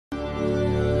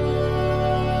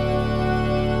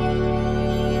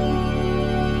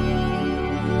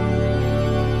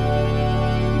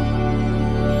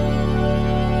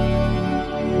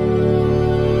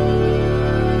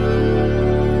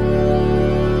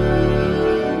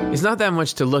There's not that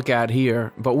much to look at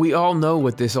here, but we all know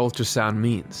what this ultrasound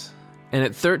means. And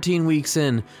at 13 weeks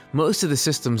in, most of the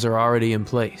systems are already in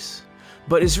place.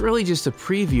 But it's really just a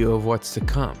preview of what's to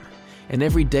come. And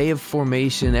every day of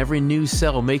formation, every new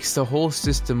cell makes the whole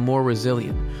system more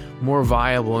resilient, more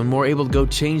viable, and more able to go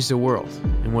change the world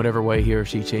in whatever way he or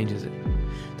she changes it.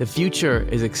 The future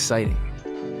is exciting.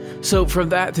 So from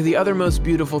that to the other most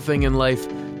beautiful thing in life,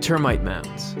 termite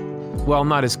mounds. While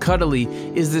not as cuddly,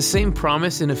 is the same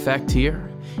promise in effect here?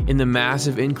 In the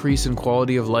massive increase in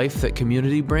quality of life that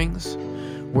community brings?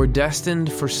 We're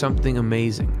destined for something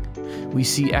amazing. We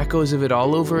see echoes of it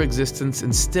all over existence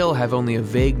and still have only a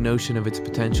vague notion of its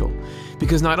potential.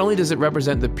 Because not only does it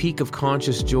represent the peak of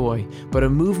conscious joy, but a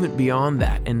movement beyond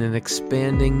that and an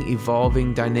expanding,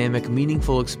 evolving, dynamic,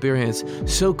 meaningful experience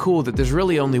so cool that there's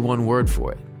really only one word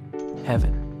for it.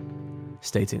 Heaven.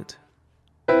 Stay tuned.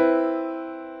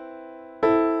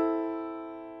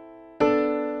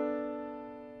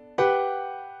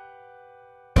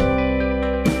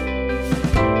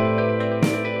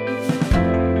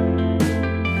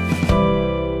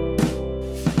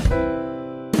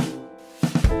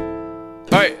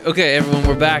 Okay, everyone,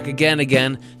 we're back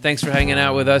again. Thanks for hanging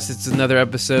out with us. It's another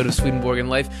episode of Swedenborg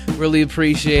Life. Really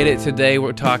appreciate it. Today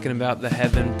we're talking about the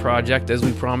Heaven Project, as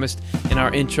we promised in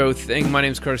our intro thing. My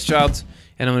name's Curtis Childs,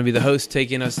 and I'm going to be the host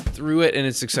taking us through it, and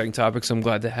it's an exciting topic, so I'm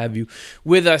glad to have you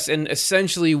with us. And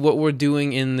essentially what we're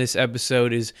doing in this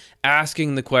episode is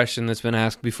asking the question that's been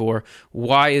asked before: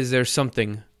 why is there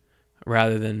something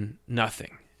rather than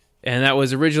nothing? And that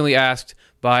was originally asked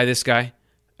by this guy,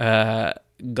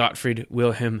 Gottfried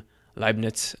Wilhelm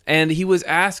Leibniz, and he was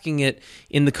asking it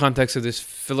in the context of this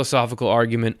philosophical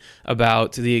argument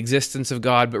about the existence of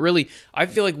God. But really, I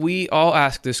feel like we all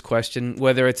ask this question,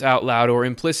 whether it's out loud or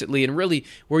implicitly, and really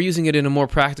we're using it in a more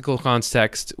practical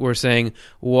context. We're saying,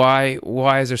 why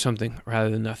is there something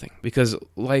rather than nothing? Because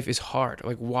life is hard.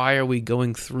 Like, why are we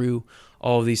going through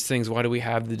all of these things? Why do we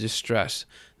have the distress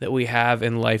that we have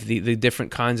in life, the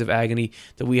different kinds of agony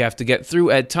that we have to get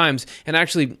through at times? And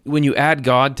actually, when you add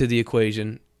God to the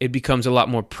equation, it becomes a lot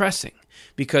more pressing,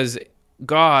 because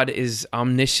God is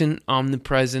omniscient,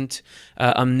 omnipresent,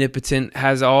 omnipotent,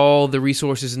 has all the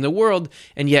resources in the world,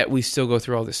 and yet we still go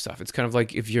through all this stuff. It's kind of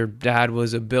like if your dad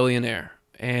was a billionaire,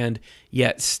 and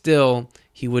yet still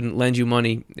he wouldn't lend you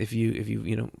money if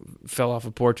you fell off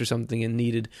a porch or something and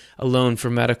needed a loan for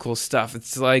medical stuff.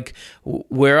 It's like,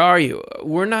 where are you?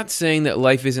 We're not saying that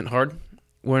life isn't hard.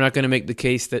 We're not going to make the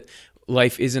case that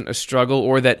life isn't a struggle,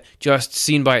 or that just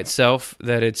seen by itself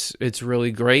that it's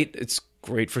really great. It's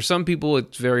great for some people.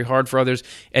 It's very hard for others.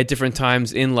 At different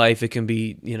times in life, it can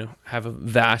be, have a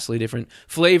vastly different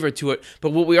flavor to it.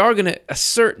 But what we are going to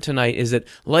assert tonight is that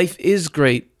life is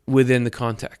great within the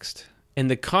context. And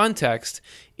the context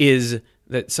is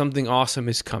that something awesome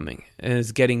is coming, and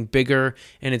it's getting bigger,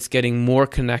 and it's getting more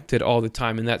connected all the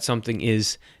time, and that something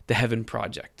is the Heaven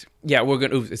Project. Yeah,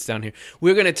 it's down here.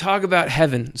 We're going to talk about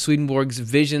heaven, Swedenborg's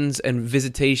visions and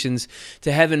visitations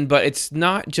to heaven, but it's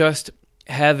not just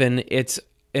heaven, it's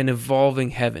an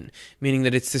evolving heaven, meaning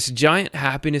that it's this giant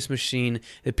happiness machine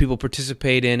that people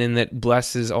participate in and that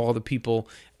blesses all the people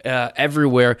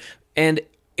everywhere, and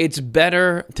it's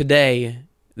better today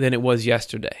than it was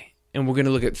yesterday. And we're going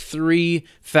to look at 3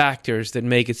 factors that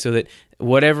make it so that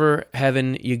whatever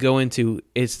heaven you go into,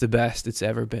 it's the best it's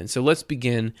ever been. So let's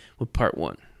begin with part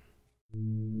 1.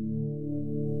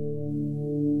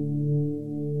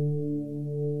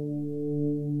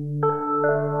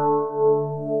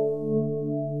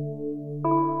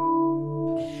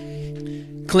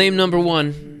 Claim number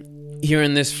 1 here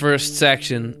in this first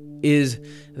section is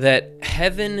that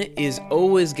heaven is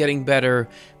always getting better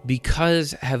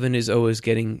because heaven is always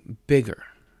getting bigger.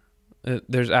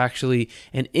 There's actually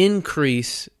an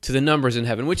increase to the numbers in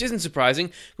heaven, which isn't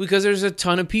surprising because there's a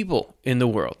ton of people in the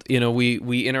world.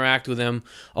 We interact with them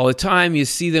all the time. You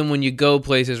see them when you go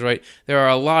places, right? There are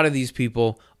a lot of these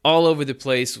people all over the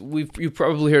place. You've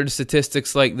probably heard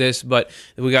statistics like this, but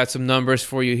we got some numbers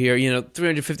for you here.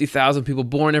 350,000 people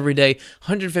born every day,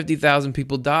 150,000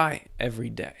 people die every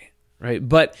day, right?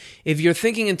 But if you're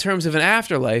thinking in terms of an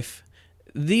afterlife,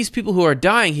 these people who are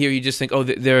dying here, you just think, oh,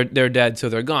 they're dead, so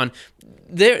they're gone.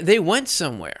 They went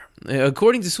somewhere.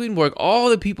 According to Swedenborg, all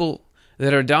the people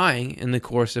that are dying in the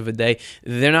course of a day,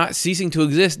 they're not ceasing to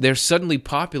exist. They're suddenly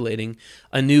populating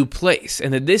a new place.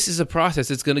 And that this is a process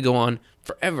that's going to go on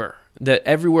forever. That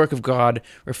every work of God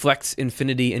reflects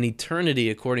infinity and eternity,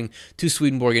 according to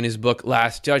Swedenborg in his book,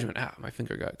 Last Judgment. My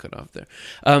finger got cut off there.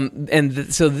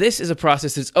 So this is a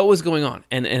process that's always going on.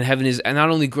 And heaven is not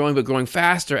only growing, but growing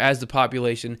faster as the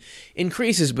population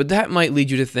increases. But that might lead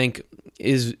you to think,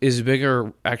 is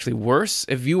bigger actually worse?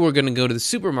 If you were going to go to the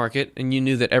supermarket and you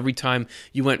knew that every time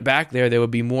you went back there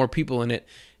would be more people in it,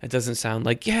 it doesn't sound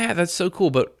like, yeah, that's so cool.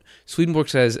 But Swedenborg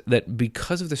says that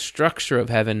because of the structure of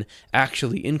heaven,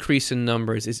 actually increase in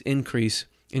numbers is increase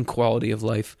in quality of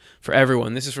life for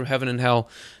everyone. This is from Heaven and Hell,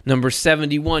 number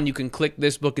 71. You can click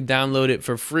this book and download it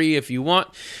for free if you want.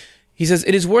 He says,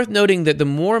 it is worth noting that the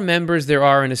more members there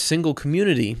are in a single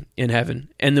community in heaven,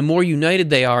 and the more united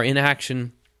they are in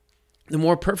action, the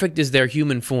more perfect is their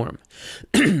human form.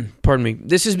 Pardon me.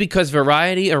 This is because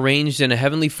variety arranged in a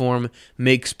heavenly form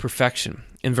makes perfection.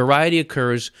 And variety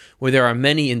occurs where there are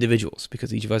many individuals,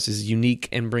 because each of us is unique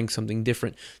and brings something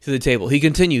different to the table. He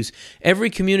continues, every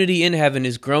community in heaven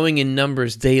is growing in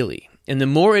numbers daily, and the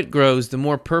more it grows, the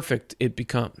more perfect it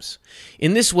becomes.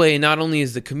 In this way, not only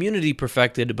is the community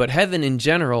perfected, but heaven in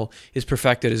general is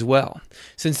perfected as well,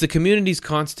 since the communities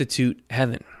constitute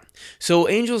heaven. So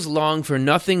angels long for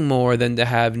nothing more than to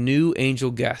have new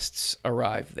angel guests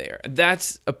arrive there.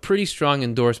 That's a pretty strong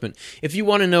endorsement. If you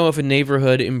want to know if a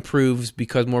neighborhood improves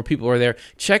because more people are there,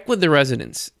 check with the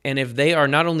residents. And if they are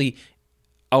not only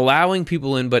allowing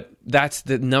people in, but that's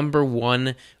the number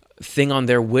one thing on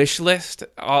their wish list,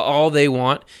 all they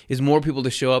want is more people to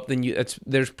show up, then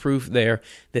there's proof there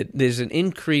that there's an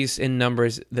increase in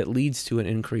numbers that leads to an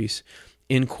increase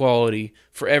in quality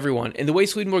for everyone. And the way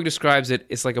Swedenborg describes it,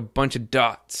 it's like a bunch of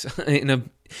dots.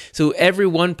 So every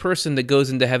one person that goes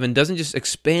into heaven doesn't just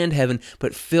expand heaven,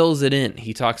 but fills it in.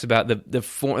 He talks about the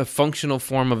functional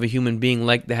form of a human being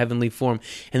like the heavenly form.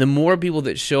 And the more people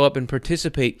that show up and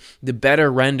participate, the better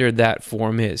rendered that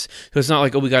form is. So it's not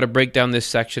like, oh, we got to break down this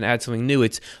section, add something new.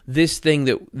 It's this thing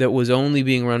that was only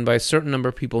being run by a certain number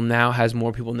of people now has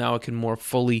more people. Now it can more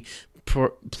fully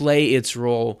play its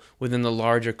role within the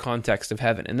larger context of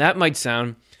heaven. And that might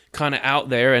sound kind of out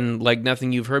there and like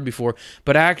nothing you've heard before,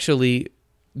 but actually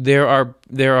there are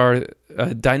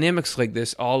dynamics like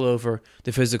this all over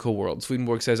the physical world.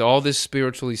 Swedenborg says all this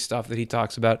spiritually stuff that he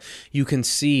talks about, you can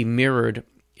see mirrored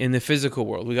in the physical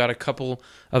world. We got a couple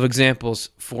of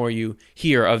examples for you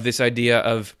here of this idea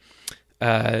of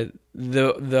the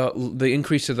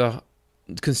increase of the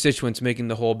constituents making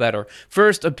the whole better.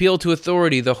 First, appeal to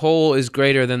authority. The whole is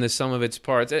greater than the sum of its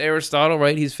parts. Aristotle,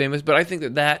 right? He's famous, but I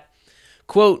think that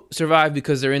quote survived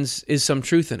because there is some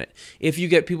truth in it. If you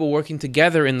get people working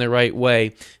together in the right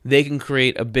way, they can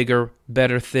create a bigger,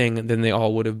 better thing than they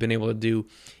all would have been able to do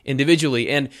individually.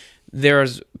 And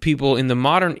there's people in the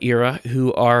modern era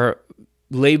who are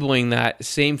labeling that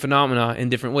same phenomena in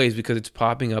different ways because it's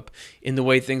popping up in the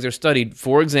way things are studied.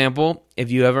 For example,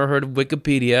 if you ever heard of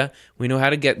Wikipedia, we know how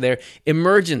to get there.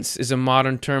 Emergence is a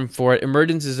modern term for it.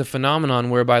 Emergence is a phenomenon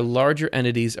whereby larger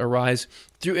entities arise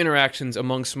through interactions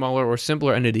among smaller or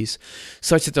simpler entities,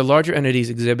 such that the larger entities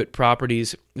exhibit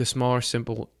properties the smaller,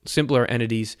 simpler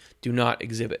entities do not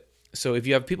exhibit. So if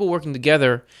you have people working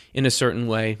together in a certain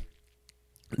way,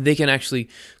 they can actually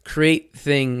create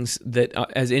things that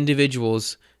as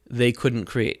individuals they couldn't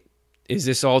create. Is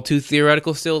this all too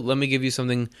theoretical still? Let me give you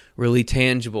something really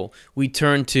tangible. We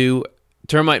turn to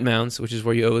termite mounds, which is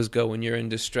where you always go when you're in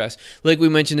distress. Like we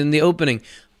mentioned in the opening,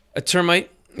 a termite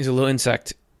is a little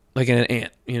insect, like an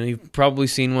ant. You know, you've probably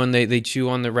seen one. They chew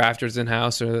on the rafters in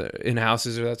houses,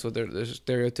 or that's what they're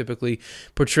stereotypically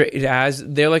portrayed as.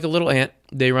 They're like a little ant.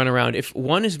 They run around. If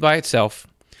one is by itself,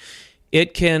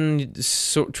 it can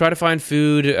try to find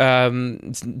food. It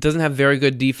doesn't have very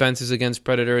good defenses against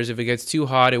predators. If it gets too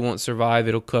hot, it won't survive.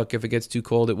 It'll cook. If it gets too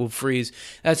cold, it will freeze.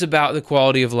 That's about the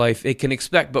quality of life it can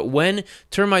expect. But when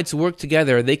termites work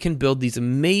together, they can build these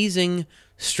amazing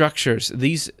structures.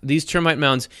 These termite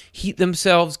mounds heat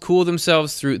themselves, cool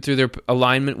themselves through their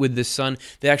alignment with the sun.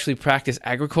 They actually practice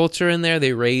agriculture in there.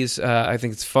 They raise, I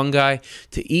think it's fungi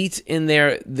to eat in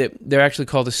there. They're actually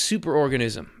called a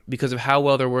superorganism because of how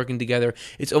well they're working together.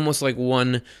 It's almost like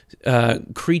one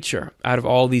creature out of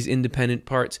all these independent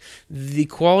parts. The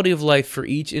quality of life for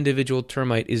each individual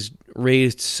termite is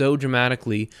raised so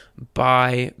dramatically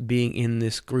by being in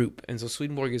this group. And so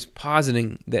Swedenborg is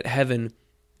positing that heaven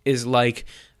is like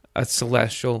a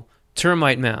celestial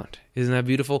termite mound. Isn't that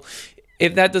beautiful?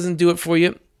 If that doesn't do it for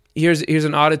you, here's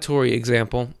an auditory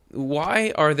example.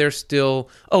 Why are there still...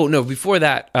 Oh, no, before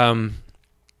that,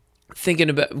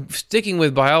 sticking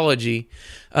with biology,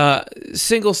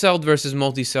 single-celled versus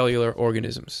multicellular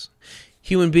organisms.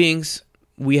 Human beings,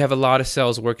 we have a lot of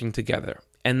cells working together,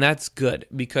 and that's good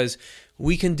because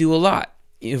we can do a lot.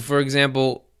 For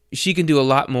example, she can do a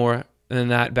lot more than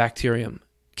that bacterium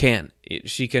can.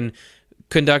 She can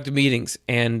conduct meetings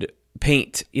and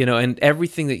paint, and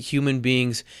everything that human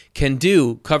beings can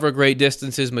do, cover great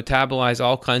distances, metabolize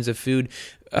all kinds of food,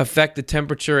 affect the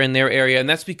temperature in their area. And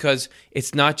that's because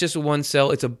it's not just one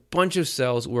cell, it's a bunch of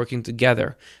cells working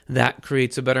together. That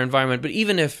creates a better environment. But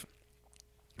even if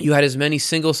you had as many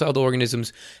single-celled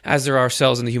organisms as there are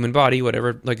cells in the human body,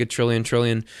 whatever, like a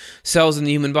trillion cells in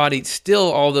the human body,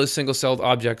 still all those single-celled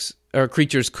objects or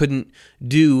creatures couldn't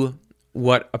do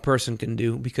what a person can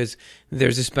do, because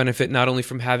there's this benefit not only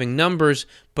from having numbers,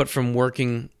 but from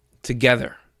working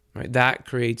together. Right? That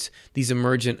creates these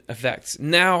emergent effects.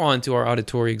 Now on to our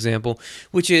auditory example,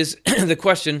 which is the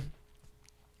question,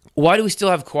 why do we still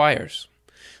have choirs?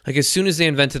 Like, as soon as they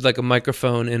invented like a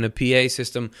microphone and a PA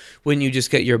system, when you just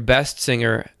get your best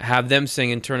singer, have them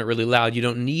sing and turn it really loud, you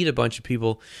don't need a bunch of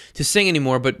people to sing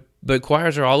anymore, but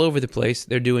choirs are all over the place.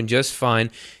 They're doing just fine.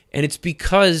 And it's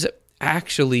because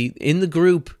actually in the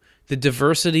group, the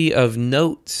diversity of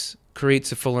notes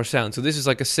creates a fuller sound. So this is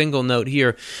like a single note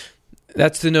here.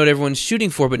 That's the note everyone's shooting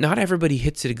for, but not everybody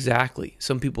hits it exactly.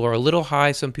 Some people are a little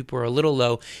high, some people are a little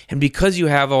low. And because you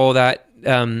have all that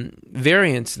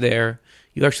variance there,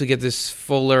 you actually get this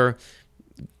fuller,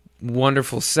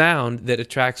 wonderful sound that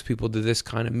attracts people to this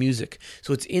kind of music.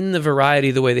 So it's in the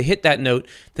variety, the way they hit that note,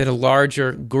 that a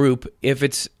larger group, if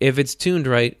it's tuned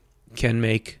right, can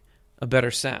make a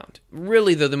better sound.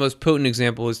 Really, though, the most potent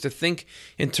example is to think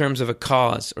in terms of a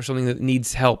cause or something that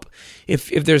needs help. If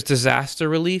there's disaster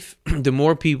relief, the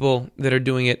more people that are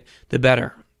doing it, the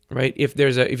better. Right? If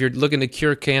you're looking to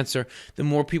cure cancer, the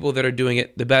more people that are doing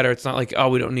it, the better. It's not like, oh,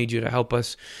 we don't need you to help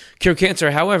us cure cancer.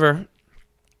 However,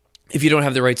 if you don't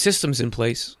have the right systems in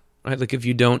place, right? Like if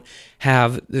you don't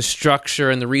have the structure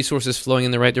and the resources flowing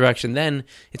in the right direction, then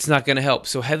it's not going to help.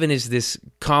 So heaven is this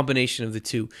combination of the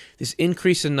two, this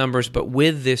increase in numbers, but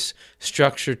with this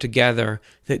structure together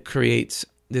that creates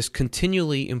this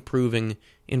continually improving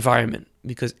environment,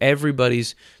 because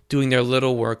everybody's doing their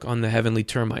little work on the heavenly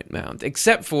termite mound,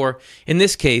 except for, in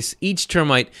this case, each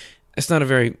termite. That's not a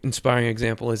very inspiring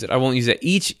example, is it? I won't use that.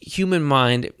 Each human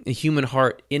mind, a human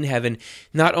heart in heaven,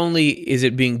 not only is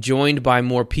it being joined by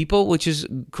more people, which is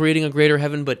creating a greater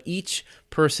heaven, but each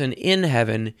person in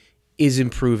heaven is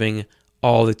improving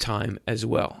all the time as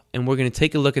well. And we're going to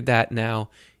take a look at that now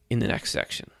in the next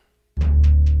section.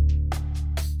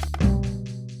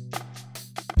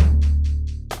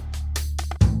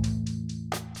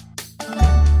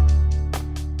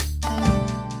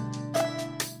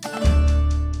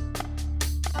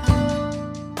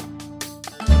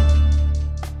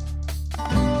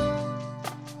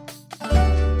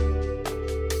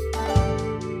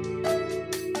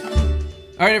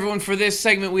 All right, everyone, for this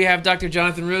segment, we have Dr.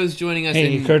 Jonathan Rose joining us.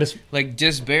 Hey, Curtis. Like,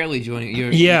 just barely joining.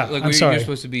 I'm sorry. You're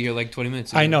supposed to be here like 20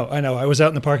 minutes ago. I know. I was out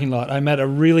in the parking lot. I met a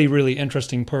really, really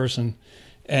interesting person,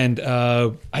 and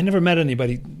I never met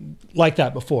anybody like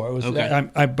that before. It was, okay.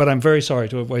 But I'm very sorry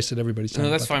to have wasted everybody's time. No,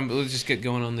 that's fine, but let's just get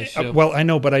going on this show. Well, I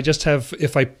know, but I just have,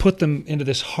 if I put them into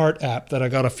this Heart app that I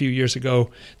got a few years ago,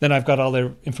 then I've got all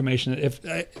their information.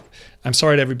 I'm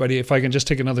sorry to everybody, if I can just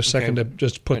take another second to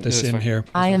just put this in here.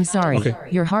 I am sorry. Okay.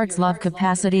 Your Heart's love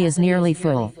capacity is nearly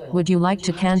full. Would you like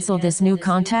to cancel this new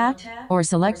contact? Or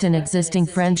select an existing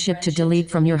friendship to delete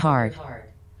from your Heart?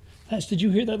 Did you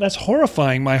hear that? That's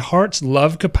horrifying. My Heart's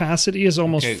love capacity is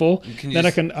almost full. Then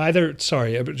I can either,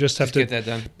 sorry, I just have to get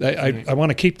that done. I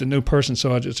want to keep the new person,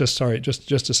 so I just a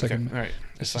second. Okay. All right,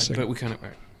 that's fine. But we kind of, all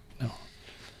right. No.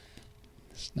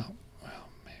 It's not, well,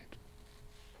 made.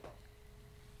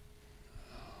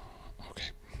 Okay.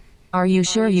 Are you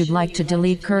sure you'd like to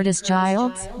delete Curtis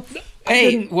Childs?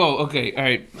 Hey, whoa, okay, all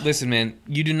right. Listen, man,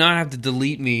 you do not have to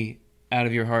delete me out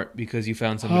of your Heart because you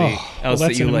found somebody else that you like.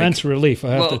 That's an immense relief, I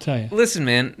have to tell you. Listen,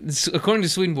 man, according to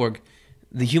Swedenborg,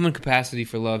 the human capacity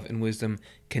for love and wisdom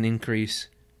can increase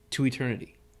to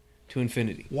eternity, to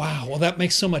infinity. Wow, well, that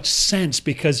makes so much sense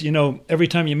because, every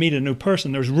time you meet a new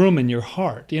person, there's room in your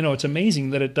heart. It's amazing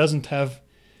that it doesn't have,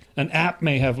 an app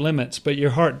may have limits, but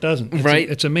your heart doesn't.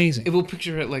 It's amazing. We'll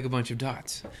picture it like a bunch of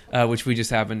dots, which we just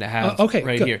happen to have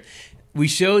good. here. We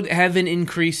showed heaven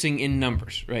increasing in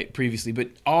numbers, right, previously, but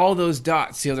all those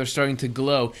dots, see how they're starting to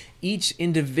glow? Each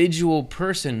individual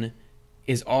person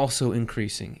is also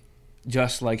increasing,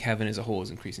 just like heaven as a whole is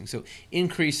increasing. So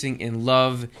increasing in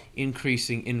love,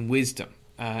 increasing in wisdom.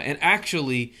 And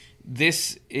actually,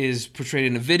 this is portrayed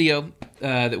in a video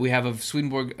that we have of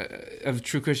Swedenborg, of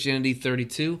True Christianity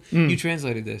 32. You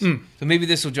translated this. So maybe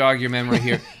this will jog your memory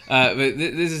here. But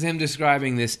this is him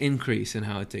describing this increase and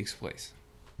how it takes place.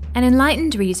 An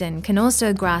enlightened reason can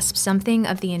also grasp something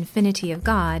of the infinity of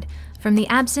God from the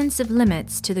absence of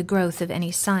limits to the growth of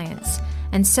any science,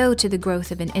 and so to the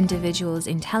growth of an individual's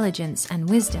intelligence and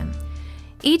wisdom.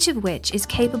 each of which is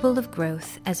capable of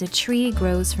growth as a tree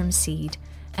grows from seed,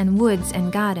 and woods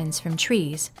and gardens from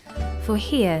trees, for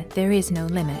here there is no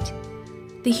limit.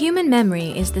 The human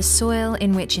memory is the soil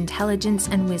in which intelligence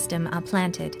and wisdom are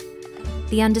planted.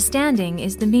 The understanding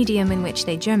is the medium in which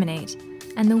they germinate,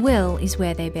 and the will is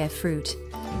where they bear fruit.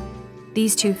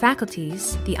 These two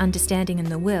faculties, the understanding and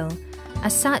the will, are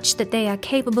such that they are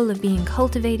capable of being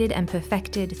cultivated and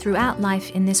perfected throughout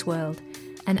life in this world,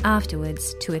 and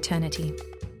afterwards to eternity.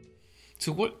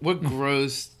 So what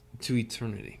grows to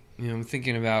eternity? I'm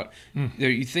thinking about,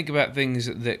 you think about things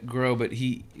that grow, but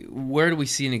where do we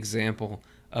see an example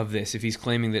of this? If he's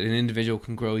claiming that an individual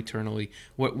can grow eternally,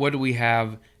 what do we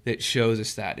have that shows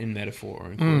us that in metaphor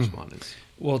or in correspondence?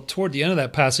 Well, toward the end of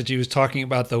that passage, he was talking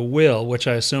about the will, which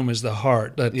I assume is the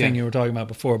heart, that thing you were talking about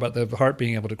before, about the heart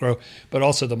being able to grow, but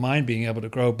also the mind being able to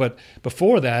grow. But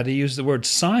before that, he used the word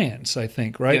science, I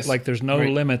think, right? Yes. Like there's no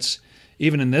limits,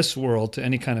 even in this world, to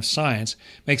any kind of science.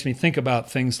 Makes me think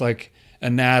about things like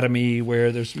anatomy,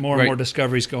 where there's more and more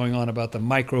discoveries going on about the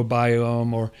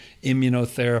microbiome or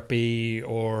immunotherapy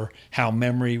or how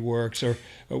memory works or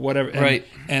whatever.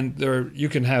 And you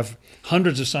can have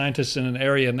hundreds of scientists in an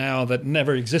area now that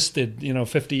never existed,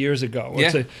 50 years ago.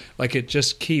 Yeah. It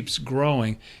just keeps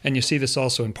growing. And you see this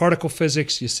also in particle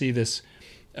physics. You see this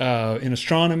in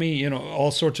astronomy, all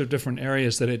sorts of different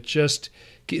areas that it just...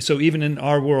 So even in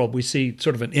our world, we see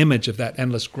sort of an image of that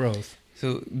endless growth.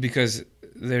 So because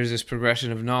there's this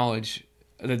progression of knowledge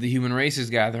that the human race is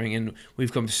gathering, and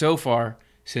we've come so far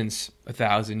since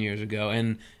 1,000 years ago,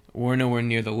 and we're nowhere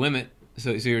near the limit.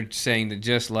 So you're saying that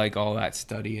just like all that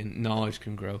study and knowledge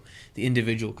can grow, the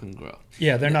individual can grow.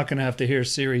 Yeah, they're not going to have to hear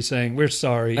Siri saying, "We're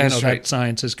sorry, that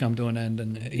science has come to an end."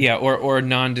 And or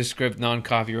nondescript,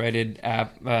 non-copyrighted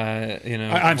app.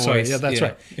 I'm voice. sorry. Yeah, that's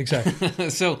right. Exactly.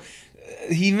 So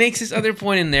he makes this other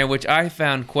point in there, which I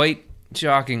found quite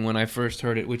shocking when I first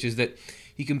heard it, which is that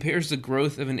he compares the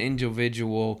growth of an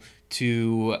individual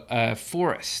to a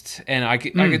forest, and I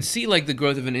could see like the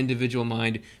growth of an individual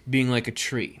mind being like a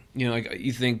tree. Like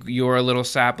you think you're a little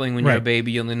sapling when you're a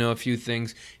baby, you only know a few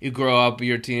things. You grow up,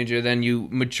 you're a teenager, then you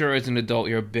mature as an adult,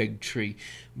 you're a big tree.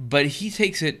 But he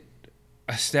takes it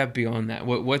a step beyond that.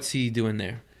 What's he doing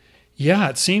there? Yeah,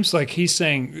 it seems like he's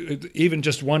saying even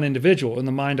just one individual, in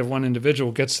the mind of one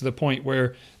individual, gets to the point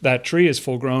where that tree is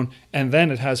full grown, and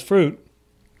then it has fruit.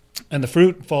 And the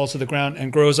fruit falls to the ground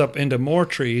and grows up into more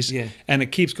trees, and it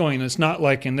keeps going. And it's not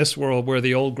like in this world where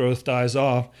the old growth dies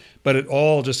off, but it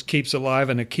all just keeps alive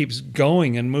and it keeps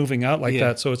going and moving out like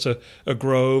that. So it's a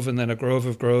grove, and then a grove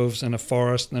of groves, and a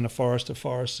forest, and then a forest of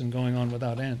forests, and going on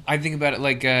without end. I think about it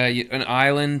like an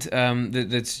island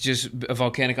that's just a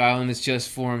volcanic island that's just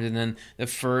formed, and then the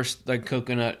first like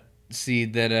coconut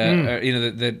seed that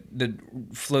that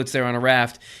floats there on a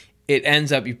raft. It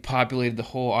ends up you populated the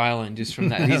whole island just from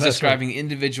that. He's describing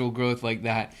individual growth like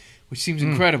that, which seems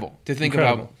incredible to think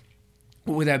about.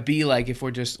 What would that be like if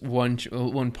we're just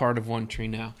one part of one tree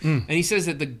now? And he says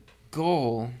that the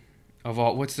goal of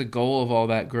what's the goal of all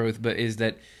that growth, but is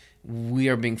that we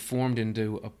are being formed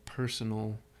into a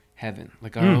personal heaven,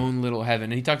 like our own little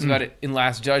heaven. And he talks about it in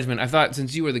Last Judgment. I thought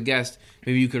since you were the guest,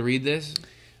 maybe you could read this.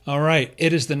 All right.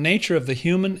 It is the nature of the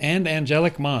human and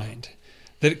angelic mind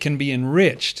that it can be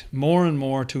enriched more and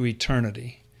more to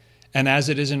eternity. And as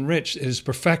it is enriched, it is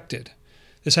perfected.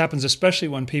 This happens especially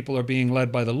when people are being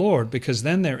led by the Lord, because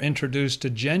then they're introduced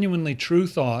to genuinely true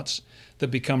thoughts that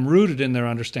become rooted in their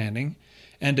understanding,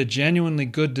 and to genuinely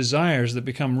good desires that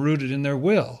become rooted in their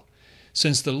will.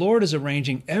 Since the Lord is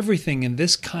arranging everything in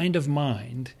this kind of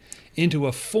mind into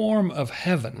a form of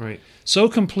heaven, so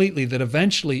completely that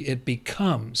eventually it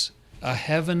becomes a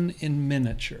heaven in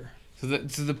miniature. So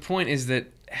the point is that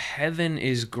heaven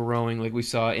is growing, like we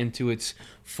saw, into its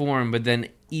form, but then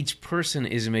each person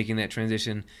is making that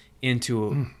transition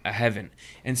into a heaven.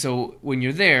 And so when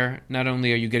you're there, not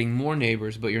only are you getting more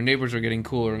neighbors, but your neighbors are getting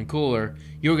cooler and cooler.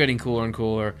 You're getting cooler and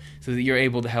cooler, so that you're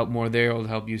able to help more. They're able to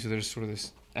help you. So there's sort of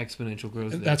this exponential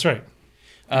growth there. That's right.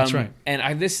 That's right.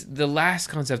 And the last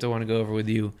concept I want to go over with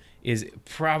you is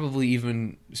probably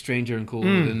even stranger and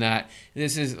cooler than that.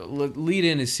 This is lead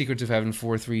in is Secrets of Heaven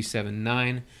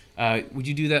 4379. Would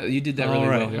you do that? You did that really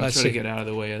well. I'll try to get out of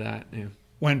the way of that. Yeah.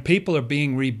 When people are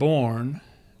being reborn,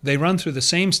 they run through the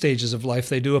same stages of life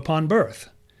they do upon birth.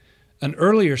 An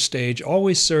earlier stage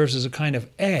always serves as a kind of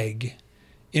egg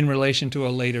in relation to a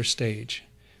later stage.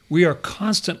 We are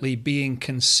constantly being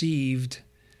conceived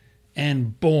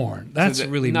and born. That's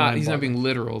really mind-boggling. He's not being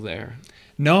literal there.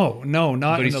 No,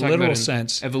 not in the literal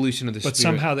sense. Evolution of the spirit. But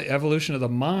somehow the evolution of the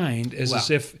mind is as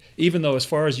if, even though as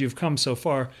far as you've come so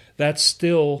far, that's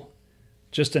still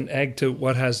just an egg to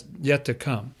what has yet to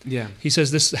come. Yeah. He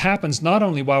says this happens not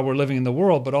only while we're living in the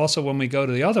world, but also when we go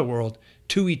to the other world,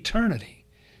 to eternity.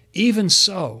 Even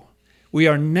so, we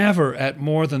are never at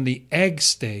more than the egg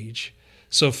stage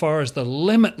so far as the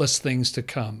limitless things to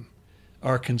come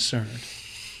are concerned.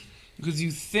 Because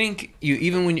you think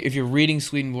if you're reading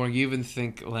Swedenborg, you even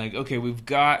think like, okay, we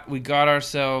got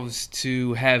ourselves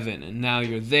to heaven, and now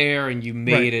you're there, and you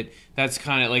made it. That's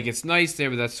kind of like, it's nice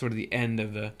there, but that's sort of the end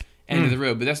of the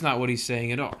road. But that's not what he's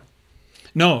saying at all.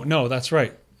 No, that's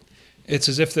right. It's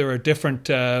as if there are different.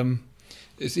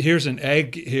 Here's an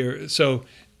egg here, so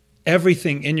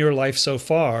everything in your life so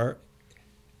far,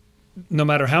 no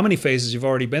matter how many phases you've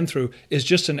already been through, is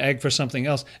just an egg for something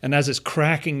else. And as it's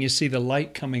cracking, you see the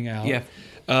light coming out. Yeah.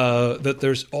 That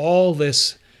there's all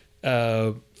this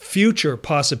future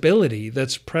possibility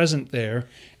that's present there.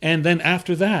 And then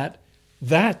after that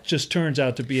just turns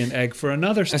out to be an egg for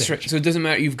another stage. That's right. So it doesn't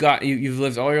matter. You've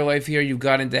lived all your life here. You've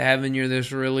got into heaven. You're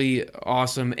this really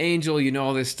awesome angel. You know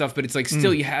all this stuff, but it's like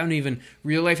still you haven't even,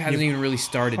 real life hasn't even really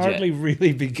started yet. Hardly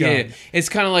really begun. Yeah. It's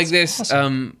kind of like this,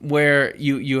 awesome. where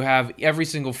you have every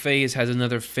single phase has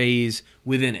another phase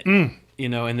within it. You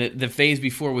know, and the phase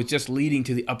before was just leading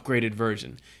to the upgraded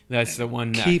version. That's the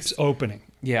one next. Keeps opening.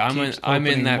 Yeah, I'm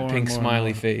in that pink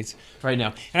smiley phase right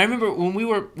now. And I remember when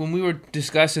we were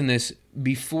discussing this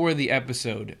before the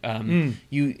episode,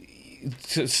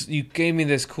 you gave me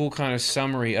this cool kind of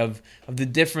summary of the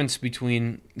difference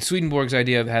between Swedenborg's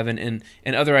idea of heaven and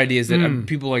other ideas that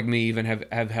people like me even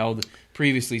have held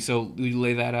previously. So will you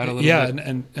lay that out a little bit?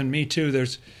 Yeah, and me too.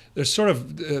 There's sort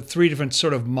of three different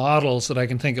sort of models that I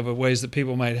can think of ways that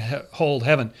people might hold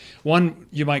heaven. One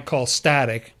you might call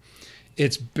static.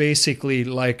 It's basically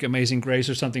like Amazing Grace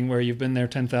or something where you've been there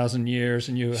 10,000 years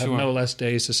and you have no less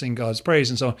days to sing God's praise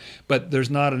and so on. But there's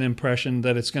not an impression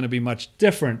that it's going to be much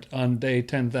different on day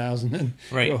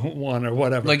 10,001 or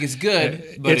whatever. Like it's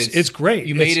good, but it's great.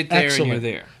 You made it there excellent, and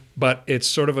you're there. But it's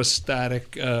sort of a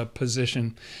static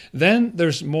position. Then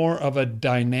there's more of a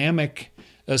dynamic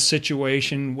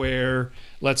situation where,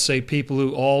 let's say, people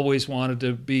who always wanted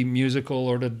to be musical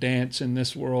or to dance in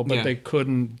this world, but they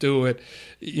couldn't do it,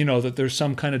 that there's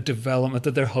some kind of development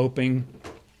that they're hoping.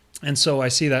 And so I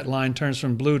see that line turns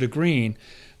from blue to green,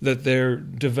 that they're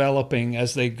developing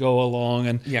as they go along,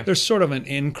 and there's sort of an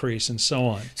increase and so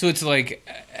on. So it's like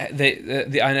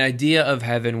an idea of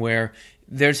heaven where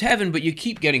there's heaven, but you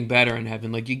keep getting better in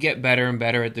heaven. Like you get better and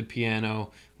better at the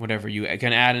piano, whatever. You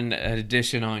can add an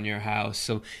addition on your house.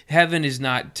 So heaven is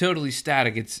not totally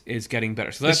static. It's getting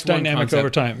better. So that's it's dynamic one concept. Over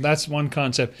time. That's one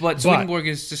concept. But Swedenborg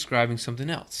is describing something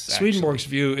else. Swedenborg's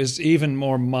view is even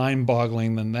more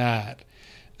mind-boggling than that.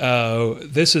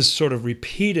 This is sort of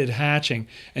repeated hatching,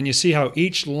 and you see how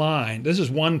each line, this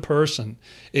is one person,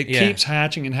 it keeps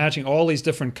hatching and hatching all these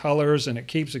different colors, and it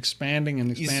keeps expanding and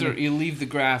expanding. You leave the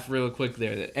graph real quick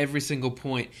there, that every single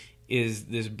point is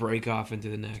this break off into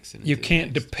the next. And you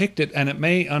can't depict it, and it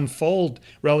may unfold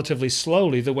relatively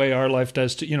slowly the way our life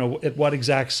does. At what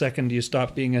exact second do you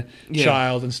stop being a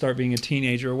child and start being a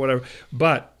teenager or whatever?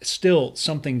 But still,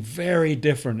 something very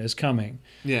different is coming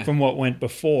from what went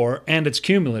before, and it's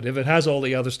cumulative. It has all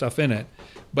the other stuff in it,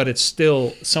 but it's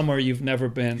still somewhere you've never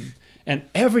been. And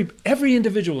every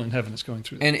individual in heaven is going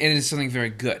through that. And it is something very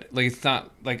good. Like it's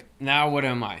not like, now what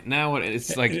am I? Now what?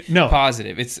 It's like no.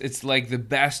 Positive. It's like the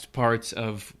best parts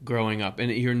of growing up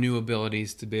and your new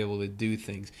abilities to be able to do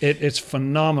things. It's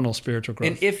phenomenal spiritual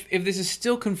growth. And if this is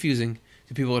still confusing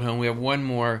to people at home, we have one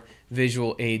more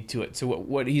visual aid to it. So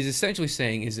what he's essentially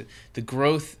saying is that the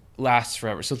growth lasts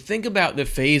forever. So think about the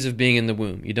phase of being in the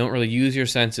womb. You don't really use your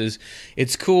senses.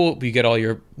 It's cool, but you get all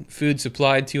your food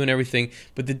supplied to you and everything.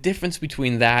 But the difference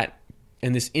between that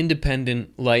and this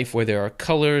independent life where there are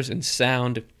colors and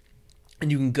sound,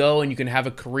 and you can go and you can have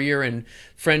a career and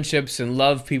friendships and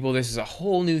love people, this is a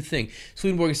whole new thing.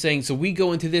 Swedenborg is saying, so we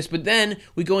go into this, but then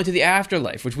we go into the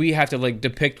afterlife, which we have to like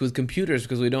depict with computers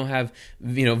because we don't have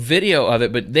video of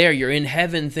it. But there, you're in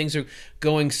heaven, things are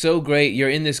going so great, you're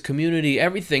in this community,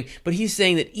 everything. But he's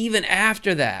saying that even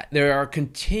after that, there are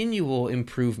continual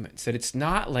improvements, that it's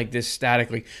not like this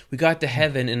statically, we got to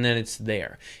heaven and then it's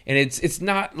there. And it's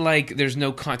not like there's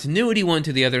no continuity one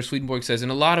to the other. Swedenborg says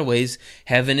in a lot of ways,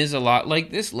 heaven is a lot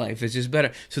like this life, it's just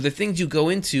better. So the things you go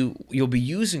into, you'll be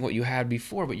using what you had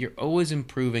before, but you're always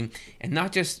improving, and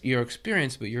not just your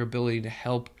experience, but your ability to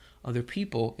help other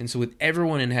people. And so with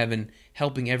everyone in heaven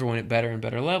helping everyone at better and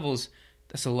better levels,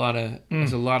 that's a lot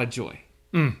of joy.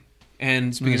 And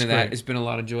And speaking That's of that, great. it's been a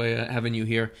lot of joy having you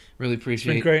here. Really It's been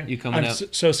appreciate great. you coming I'm out.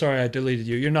 so sorry I deleted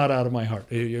you. You're not out of my heart.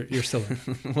 You're still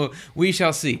in. Well, we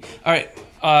shall see. All right,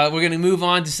 we're going to move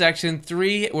on to section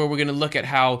 3, where we're going to look at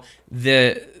how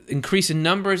the increase in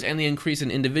numbers and the increase in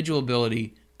individual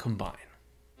ability combine.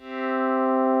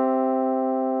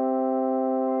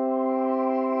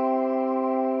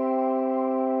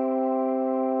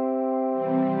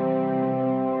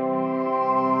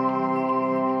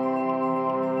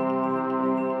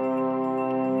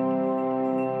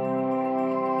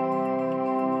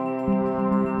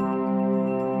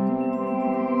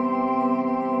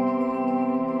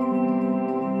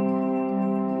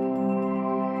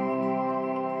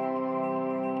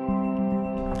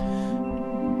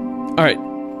 All right.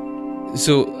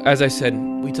 So, as I said,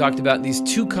 we talked about these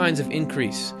two kinds of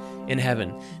increase in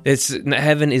heaven.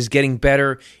 Heaven is getting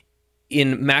better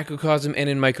in macrocosm and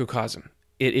in microcosm.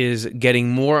 It is getting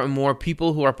more and more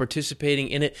people who are participating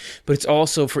in it, but it's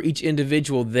also for each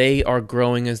individual, they are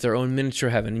growing as their own miniature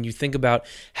heaven. And you think about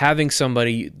having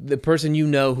somebody, the person you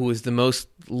know who is the most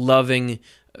loving,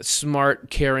 smart,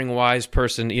 caring, wise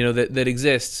person, that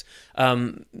exists.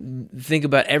 Think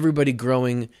about everybody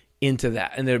growing into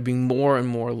that, and there being more and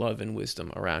more love and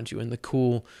wisdom around you, and the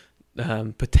cool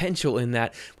potential in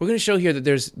that. We're going to show here that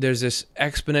there's this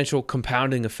exponential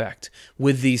compounding effect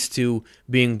with these two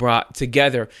being brought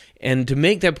together. And to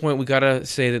make that point, we got to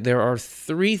say that there are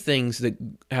 3 things that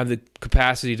have the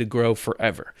capacity to grow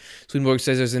forever. Swedenborg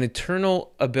says there's an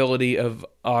eternal ability of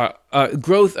our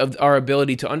growth of our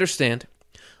ability to understand,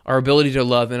 our ability to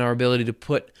love, and our ability to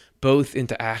put both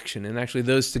into action. And actually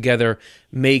those together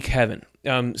make heaven.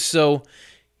 So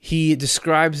he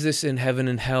describes this in Heaven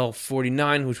and Hell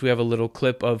 49, which we have a little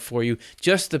clip of for you,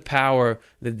 just the power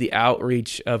that the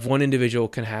outreach of one individual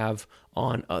can have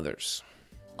on others.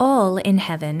 All in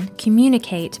heaven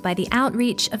communicate by the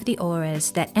outreach of the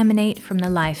auras that emanate from the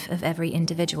life of every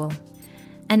individual.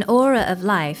 An aura of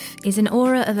life is an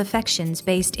aura of affections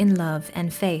based in love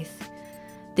and faith.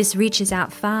 This reaches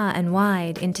out far and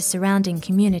wide into surrounding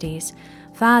communities,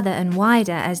 farther and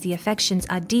wider as the affections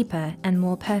are deeper and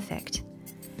more perfect.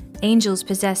 Angels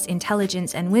possess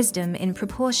intelligence and wisdom in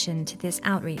proportion to this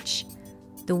outreach.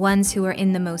 The ones who are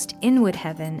in the most inward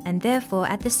heaven and therefore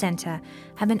at the center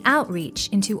have an outreach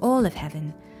into all of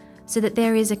heaven, so that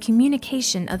there is a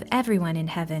communication of everyone in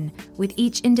heaven with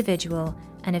each individual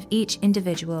and of each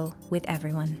individual with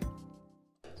everyone.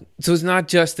 So it's not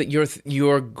just that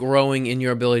you're growing in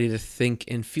your ability to think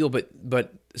and feel,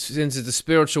 but since it's the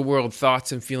spiritual world,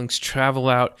 thoughts and feelings travel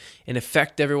out and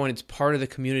affect everyone. It's part of the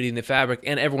community and the fabric,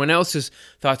 and everyone else's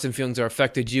thoughts and feelings are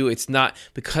affected you. It's not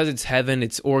because it's heaven,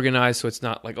 it's organized, so it's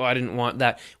not like, oh, I didn't want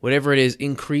that. Whatever it is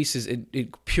increases,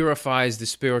 it purifies the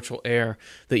spiritual air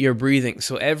that you're breathing.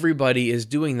 So everybody is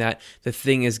doing that. The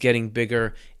thing is getting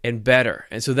bigger and better.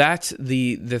 And so that's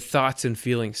the thoughts and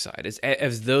feelings side.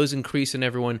 As those increase in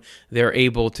everyone, they're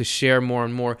able to share more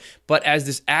and more. But as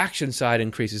this action side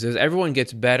increases, as everyone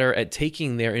gets better at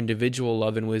taking their individual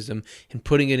love and wisdom and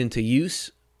putting it into use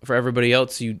for everybody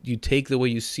else, you take the way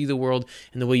you see the world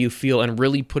and the way you feel and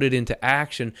really put it into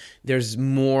action, there's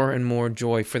more and more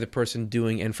joy for the person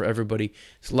doing and for everybody's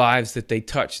lives that they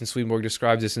touch. And Swedenborg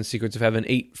describes this in Secrets of Heaven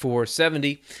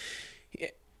 8:470.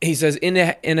 He says, in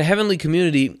a heavenly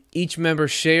community, each member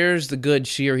shares the good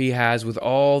she or he has with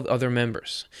all other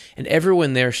members, and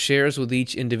everyone there shares with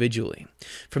each individually.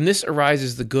 From this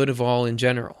arises the good of all in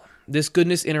general. This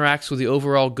goodness interacts with the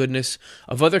overall goodness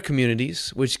of other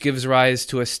communities, which gives rise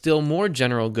to a still more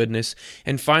general goodness,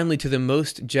 and finally to the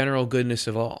most general goodness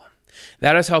of all.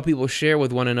 That is how people share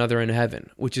with one another in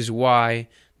heaven, which is why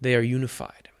they are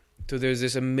unified. So there's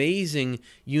this amazing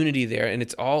unity there, and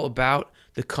it's all about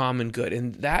the common good.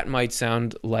 And that might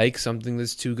sound like something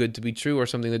that's too good to be true or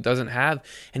something that doesn't have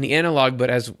any analog, but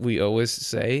as we always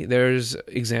say, there's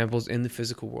examples in the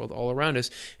physical world all around us.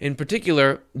 In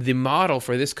particular, the model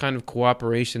for this kind of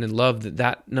cooperation and love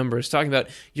that number is talking about,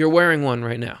 you're wearing one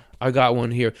right now. I got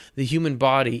one here. The human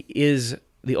body is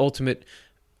the ultimate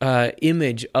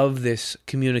image of this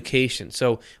communication.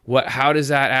 So how does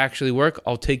that actually work?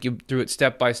 I'll take you through it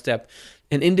step by step.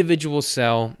 An individual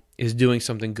cell is doing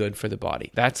something good for the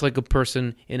body. That's like a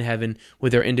person in heaven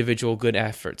with their individual good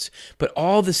efforts. But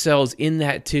all the cells in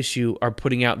that tissue are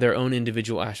putting out their own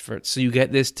individual efforts. So you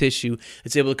get this tissue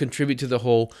that's able to contribute to the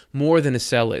whole more than a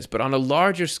cell is. But on a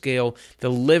larger scale, the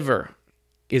liver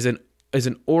is an is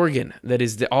an organ that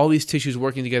is all these tissues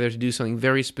working together to do something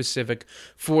very specific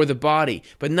for the body.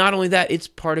 But not only that, it's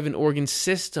part of an organ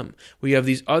system. We have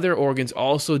these other organs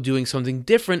also doing something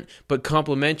different but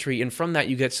complementary, and from that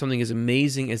you get something as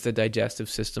amazing as the digestive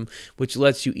system, which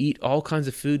lets you eat all kinds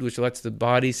of food, which lets the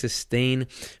body sustain,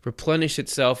 replenish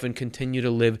itself, and continue to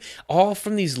live, all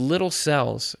from these little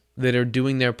cells that are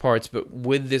doing their parts, but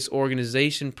with this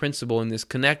organization principle and this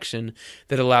connection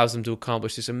that allows them to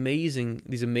accomplish these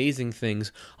amazing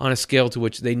things on a scale to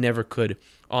which they never could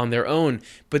on their own.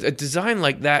 But a design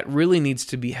like that really needs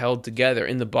to be held together.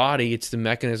 In the body, it's the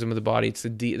mechanism of the body, it's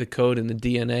the code and the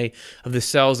DNA of the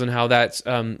cells and how that's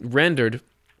rendered.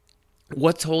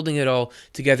 What's holding it all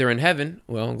together in heaven?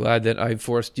 Well, I'm glad that I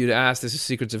forced you to ask. This is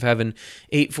Secrets of Heaven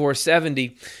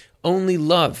 8470. Only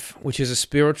love, which is a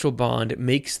spiritual bond,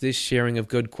 makes this sharing of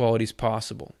good qualities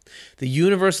possible. The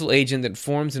universal agent that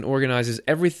forms and organizes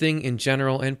everything in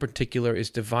general and particular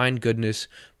is divine goodness,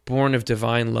 born of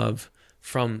divine love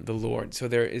from the Lord. So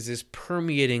there is this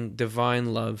permeating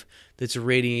divine love that's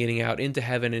radiating out into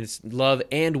heaven, and it's love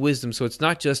and wisdom. So it's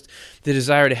not just the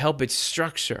desire to help, it's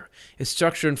structure. It's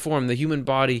structure and form. The human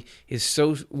body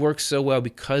works so well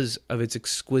because of its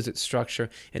exquisite structure,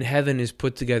 and heaven is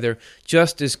put together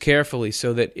just as carefully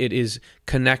so that it is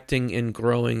connecting and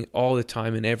growing all the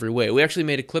time in every way. We actually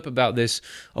made a clip about this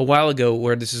a while ago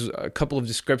where this is a couple of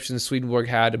descriptions Swedenborg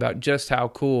had about just how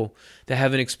cool the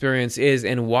heaven experience is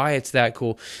and why it's that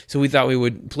cool. So we thought we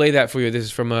would play that for you. This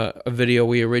is from a video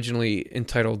we originally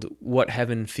entitled What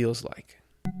Heaven Feels Like.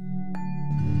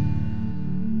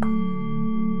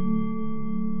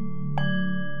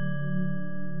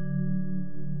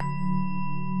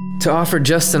 To offer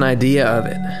just an idea of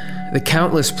it, the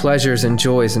countless pleasures and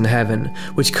joys in heaven,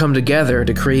 which come together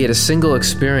to create a single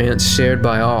experience shared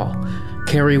by all,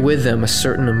 carry with them a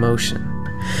certain emotion.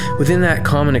 Within that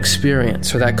common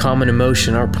experience or that common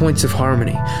emotion are points of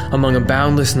harmony among a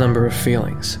boundless number of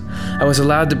feelings. I was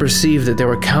allowed to perceive that there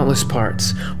were countless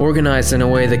parts, organized in a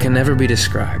way that can never be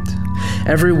described.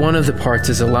 Every one of the parts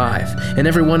is alive, and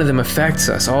every one of them affects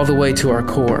us all the way to our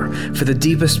core, for the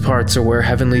deepest parts are where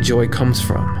heavenly joy comes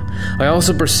from. I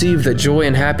also perceived that joy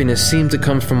and happiness seemed to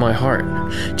come from my heart,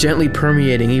 gently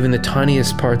permeating even the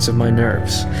tiniest parts of my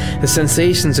nerves. The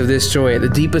sensations of this joy at the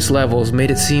deepest levels made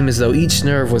it seem as though each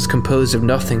nerve was composed of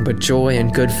nothing but joy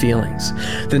and good feelings.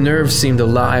 The nerves seemed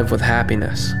alive with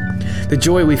happiness. The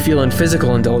joy we feel in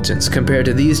physical indulgence compared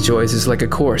to these joys is like a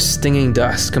coarse, stinging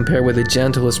dust compared with the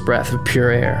gentlest breath of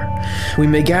pure air. We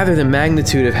may gather the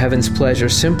magnitude of heaven's pleasure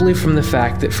simply from the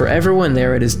fact that for everyone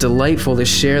there it is delightful to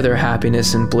share their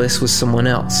happiness and bliss with someone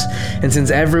else. And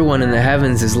since everyone in the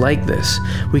heavens is like this,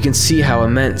 we can see how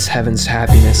immense heaven's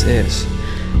happiness is.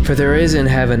 For there is in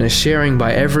heaven a sharing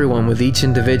by everyone with each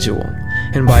individual,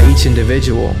 and by each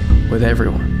individual with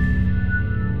everyone.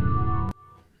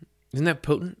 Isn't that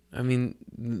potent? I mean,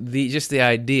 just the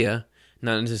idea,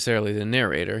 not necessarily the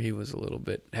narrator, he was a little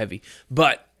bit heavy,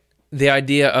 but the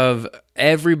idea of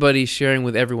everybody sharing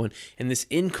with everyone, and this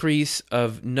increase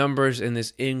of numbers and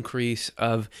this increase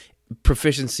of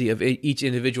proficiency of each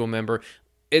individual member.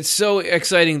 It's so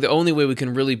exciting. The only way we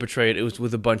can really portray it is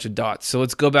with a bunch of dots. So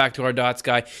let's go back to our dots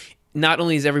guy. Not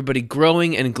only is everybody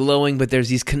growing and glowing, but there's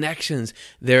these connections.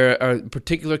 There are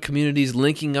particular communities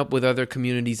linking up with other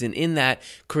communities, and in that,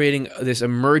 creating this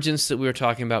emergence that we were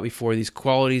talking about before, these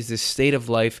qualities, this state of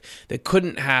life that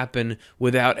couldn't happen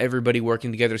without everybody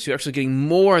working together. So you're actually getting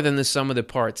more than the sum of the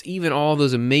parts. Even all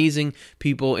those amazing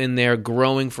people in there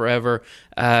growing forever,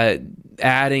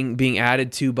 being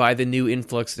added to by the new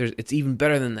influx. It's even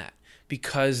better than that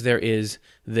because there is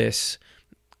this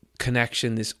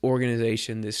connection, this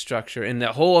organization, this structure, and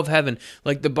the whole of heaven.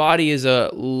 Like the body is a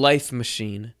life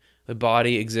machine. The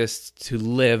body exists to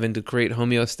live and to create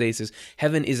homeostasis.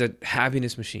 Heaven is a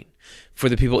happiness machine for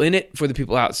the people in it, for the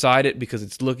people outside it, because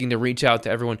it's looking to reach out to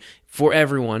everyone. For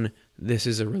everyone, this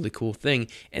is a really cool thing,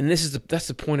 and that's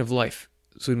the point of life.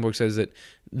 Swedenborg says that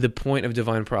the point of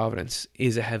divine providence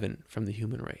is a heaven from the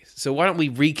human race. So why don't we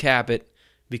recap it,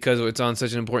 because it's on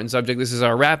such an important subject. This is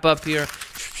our wrap up here.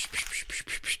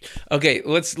 Okay,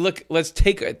 let's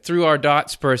take it through our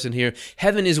dots person here.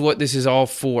 Heaven is what this is all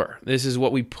for. This is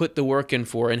what we put the work in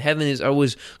for, and heaven is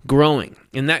always growing,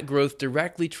 and that growth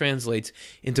directly translates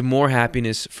into more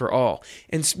happiness for all.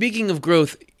 And speaking of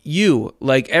growth, you,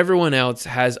 like everyone else,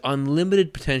 has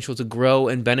unlimited potential to grow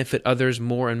and benefit others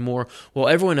more and more, while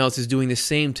everyone else is doing the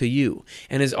same to you.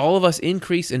 And as all of us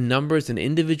increase in numbers and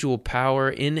individual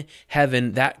power in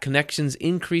heaven, that connections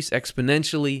increase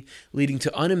exponentially, leading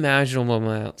to unimaginable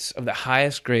amounts of the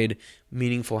highest grade,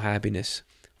 meaningful happiness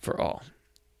for all.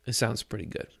 It sounds pretty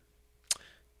good.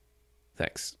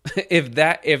 Thanks.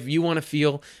 If you want to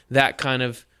feel that kind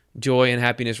of joy and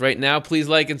happiness right now, please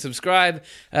like and subscribe.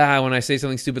 When I say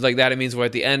something stupid like that, it means we're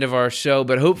at the end of our show,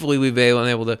 but hopefully we've been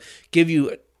able to give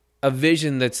you a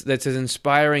vision that's as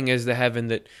inspiring as the heaven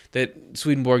that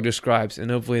Swedenborg describes, and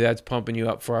hopefully that's pumping you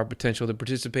up for our potential to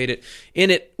participate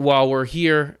in it while we're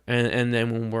here and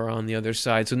then when we're on the other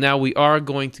side. So now we are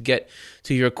going to get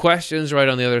to your questions right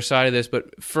on the other side of this,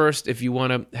 but first, if you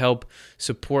want to help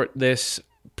support this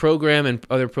program and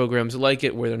other programs like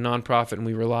it, we're a nonprofit and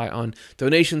we rely on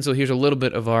donations, so here's a little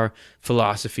bit of our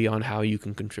philosophy on how you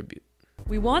can contribute.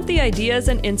 We want the ideas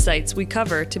and insights we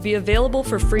cover to be available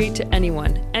for free to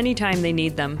anyone, anytime they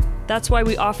need them. That's why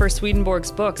we offer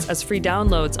Swedenborg's books as free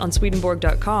downloads on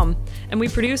Swedenborg.com, and we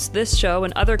produce this show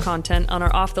and other content on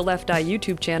our Off the Left Eye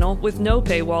YouTube channel with no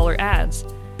paywall or ads.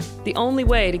 The only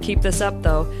way to keep this up,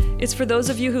 though, is for those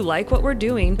of you who like what we're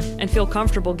doing and feel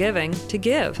comfortable giving, to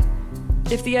give.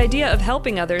 If the idea of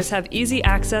helping others have easy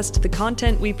access to the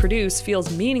content we produce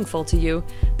feels meaningful to you,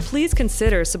 please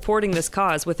consider supporting this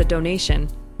cause with a donation.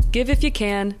 Give if you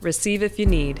can, receive if you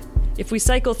need. If we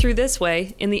cycle through this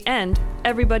way, in the end,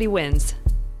 everybody wins.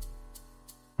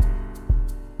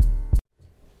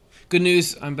 Good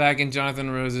news, I'm back in Jonathan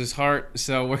Rose's heart,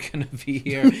 so we're going to be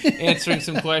here answering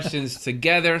some questions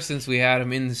together since we had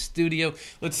him in the studio.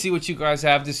 Let's see what you guys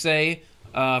have to say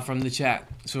from the chat.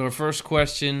 So our first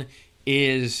question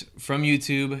is from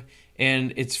YouTube,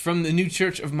 and it's from the New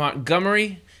Church of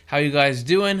Montgomery. How you guys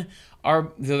doing?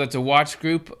 That's a watch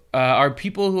group. Are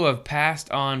people who have passed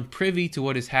on privy to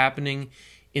what is happening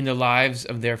in the lives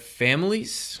of their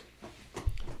families?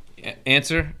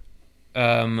 Answer,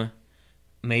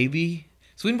 maybe.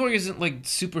 Swedenborg isn't like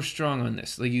super strong on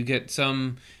this. Like you get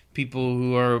some people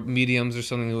who are mediums or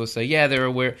something who will say, yeah, they're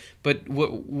aware. But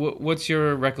what's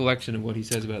your recollection of what he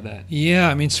says about that? Yeah,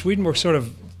 I mean, Swedenborg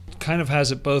kind of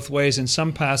has it both ways. In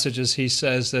some passages, he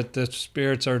says that the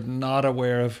spirits are not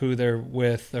aware of who they're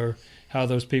with or how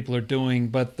those people are doing,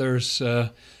 but there's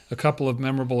a couple of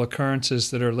memorable occurrences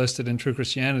that are listed in True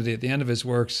Christianity at the end of his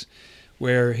works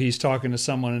where he's talking to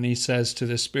someone and he says to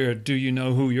the spirit, do you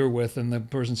know who you're with? And the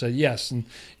person said, yes. And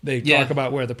they talk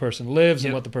about where the person lives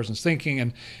and what the person's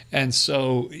thinking. And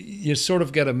so you sort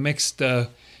of get a mixed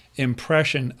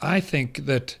impression. I think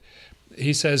that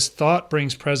he says thought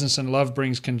brings presence and love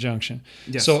brings conjunction.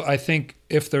 Yes. So I think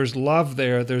if there's love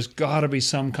there's got to be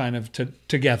some kind of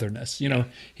togetherness. You know,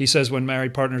 he says when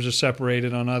married partners are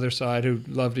separated on either side who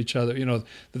loved each other, you know,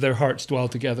 their hearts dwell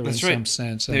together some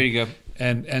sense. There you go.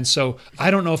 And so I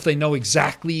don't know if they know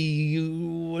exactly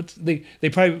what they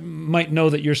probably might know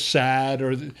that you're sad,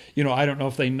 or you know, I don't know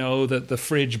if they know that the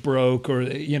fridge broke, or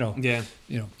you know,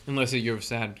 unless you're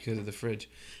sad because of the fridge.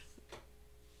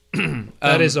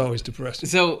 That is always depressing.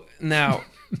 So now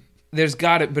it's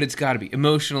got to be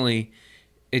emotionally.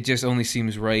 It just only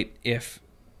seems right if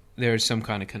there's some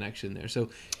kind of connection there. So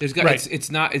there's got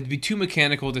it'd be too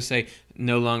mechanical to say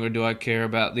no longer do I care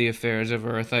about the affairs of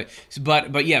earth.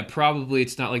 But yeah, probably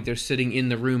it's not like they're sitting in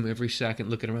the room every second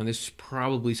looking around. There's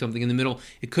probably something in the middle.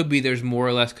 It could be there's more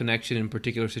or less connection in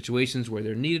particular situations where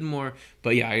they're needed more.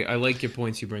 But yeah, I like your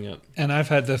points you bring up. And I've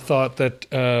had the thought that,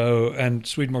 and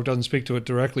Swedenborg doesn't speak to it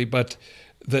directly, but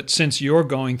that since you're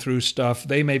going through stuff,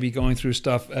 they may be going through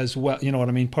stuff as well. You know what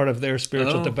I mean? Part of their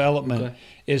spiritual development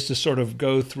is to sort of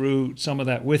go through some of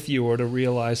that with you, or to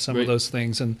realize some of those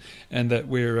things, and that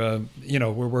we're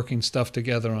working stuff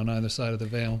together on either side of the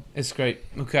veil. It's great.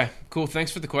 Okay, cool.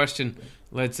 Thanks for the question.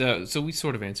 Let's. So we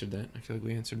sort of answered that. I feel like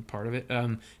we answered part of it.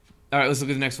 All right, let's look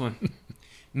at the next one.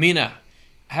 Mina,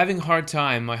 having a hard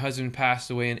time. My husband passed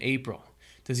away in April.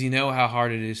 Does he know how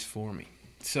hard it is for me?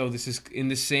 So this is in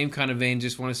the same kind of vein.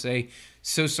 Just want to say,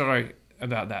 so sorry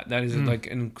about that. That is like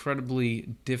an incredibly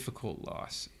difficult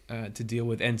loss to deal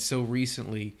with, and so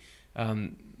recently,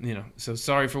 so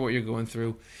sorry for what you're going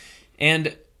through.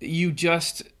 And you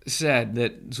just said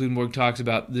that Swedenborg talks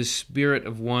about the spirit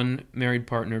of one married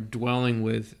partner dwelling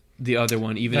with the other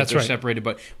one, even if they're separated.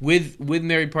 But with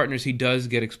married partners, he does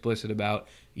get explicit about,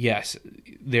 yes,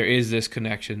 there is this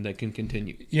connection that can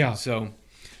continue. Yeah. So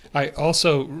I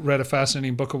also read a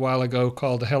fascinating book a while ago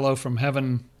called Hello from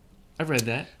Heaven. I've read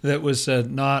that. That was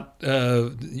not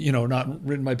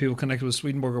written by people connected with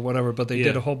Swedenborg or whatever, but they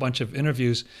did a whole bunch of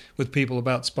interviews with people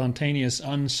about spontaneous,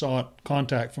 unsought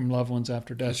contact from loved ones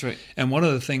after death. That's right. And one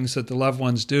of the things that the loved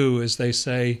ones do is they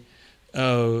say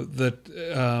that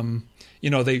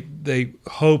they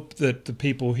hope that the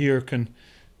people here can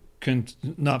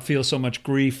not feel so much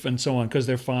grief and so on, because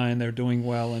they're fine, they're doing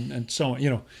well, and so on.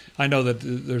 You know, I know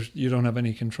that you don't have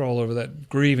any control over that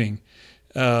grieving,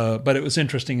 but it was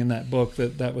interesting in that book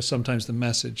that was sometimes the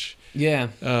message. Yeah.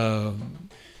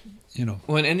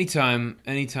 Well, anytime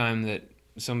that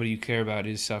somebody you care about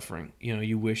is suffering,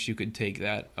 you wish you could take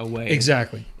that away.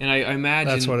 Exactly. And I imagine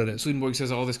that's what it is. Swedenborg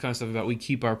says all this kind of stuff about we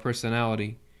keep our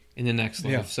personality in the next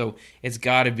life. Yeah. So it's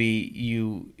got to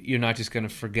be you're not just going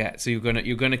to forget. So you're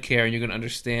going to care, and you're going to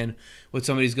understand what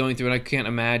somebody's going through. And I can't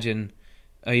imagine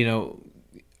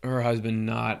her husband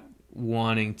not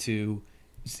wanting to.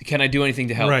 Can I do anything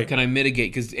to help? Right. Can I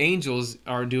mitigate? Because angels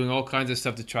are doing all kinds of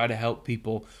stuff to try to help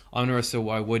people on earth. So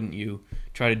why wouldn't you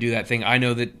try to do that thing? I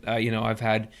know that I've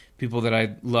had people that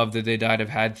I love that they died. Have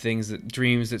had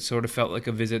dreams that sort of felt like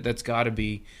a visit. That's got to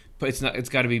be, but it's not. It's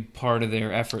got to be part of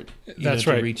their effort. That's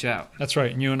to right. reach out. That's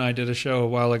right. And you and I did a show a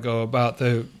while ago about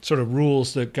the sort of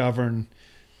rules that govern,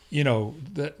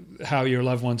 how your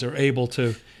loved ones are able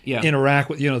to interact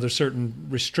with. There's certain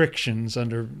restrictions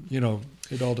under.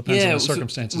 It all depends on the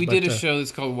circumstances. So we did a show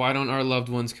that's called "Why Don't Our Loved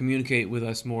Ones Communicate with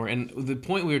Us More?" And the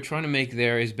point we were trying to make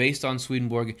there is based on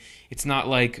Swedenborg. It's not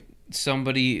like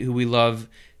somebody who we love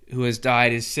who has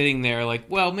died is sitting there like,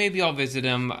 well, maybe I'll visit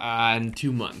him in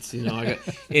 2 months.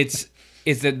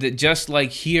 It's that just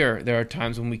like here, there are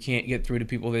times when we can't get through to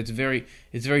people. It's very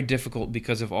difficult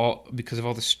because of all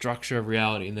the structure of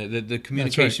reality, and the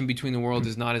communication between the worlds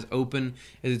is not as open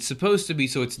as it's supposed to be.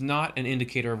 So it's not an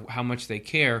indicator of how much they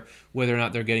care, whether or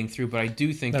not they're getting through. But I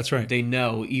do think that's right. They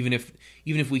know, even if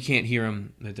we can't hear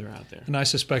them, that they're out there. And I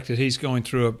suspect that he's going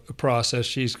through a process.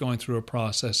 She's going through a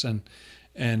process, and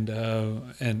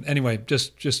anyway,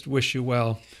 just wish you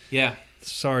well. Yeah.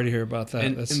 Sorry to hear about that.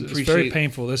 And it's very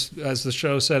painful. This, as the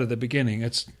show said at the beginning,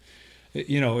 it's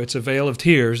a veil of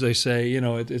tears. They say,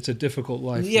 it's a difficult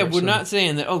life. Yeah, we're not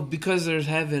saying that. Because there's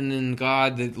heaven and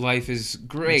God, that life is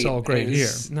great. It's all great here.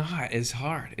 It's not. It's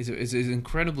hard. It's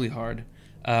incredibly hard.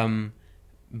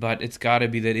 But it's got to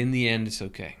be that in the end, it's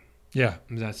okay. Yeah,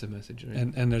 that's the message. Right?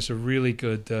 And there's a really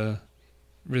good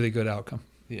outcome.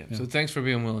 Yeah. So thanks for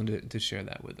being willing to share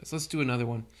that with us. Let's do another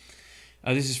one.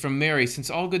 This is from Mary.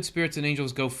 Since all good spirits and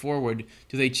angels go forward,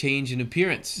 do they change in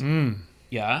appearance?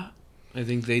 Yeah, I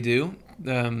think they do.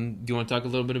 Do you want to talk a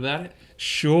little bit about it?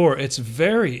 Sure. It's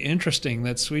very interesting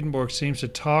that Swedenborg seems to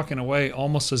talk in a way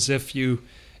almost as if you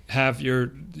have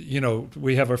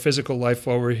we have our physical life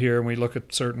while we're here, and we look a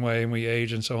certain way, and we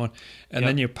age and so on. And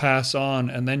then you pass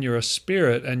on, and then you're a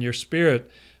spirit, and your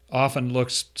spirit often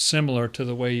looks similar to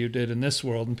the way you did in this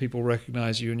world, and people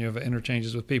recognize you, and you have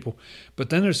interchanges with people. But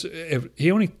then he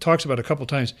only talks about it a couple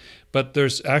times, but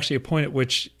there's actually a point at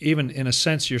which, even in a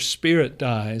sense, your spirit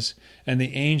dies, and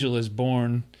the angel is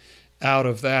born out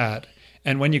of that.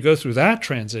 And when you go through that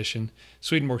transition,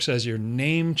 Swedenborg says your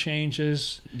name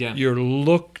changes, your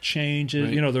look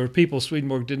changes. Right. There were people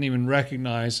Swedenborg didn't even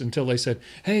recognize until they said,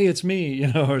 "Hey, it's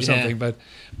me," or something.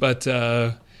 But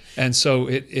and so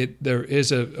there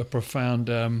is a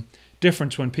profound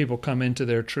difference when people come into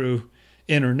their true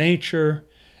inner nature,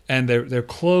 and their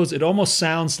clothes. It almost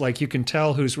sounds like you can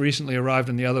tell who's recently arrived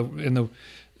in the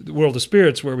world of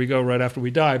spirits, where we go right after we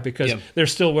die, because they're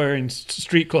still wearing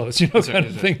street clothes, kind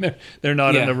of thing. They're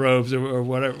not in the robes or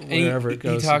whatever. Wherever it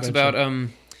goes. He talks about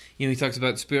he talks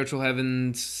about spiritual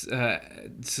heaven,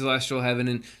 celestial heaven,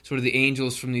 and sort of the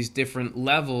angels from these different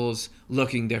levels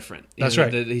looking different. That's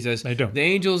right. He says they do. The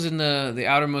angels in the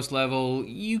outermost level,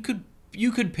 you could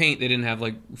paint. They didn't have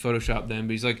like Photoshop then,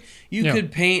 but he's like, you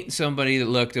could paint somebody that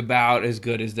looked about as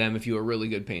good as them if you were a really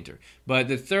good painter. But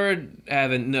the third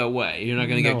heaven, no way. You're not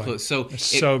going to get close. So it's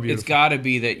so beautiful. It's got to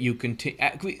be that you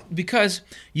because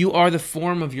you are the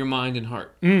form of your mind and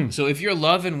heart. So if your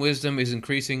love and wisdom is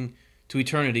increasing to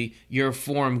eternity, your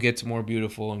form gets more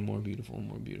beautiful and more beautiful and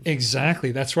more beautiful.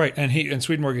 Exactly, that's right. And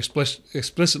Swedenborg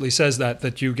explicitly says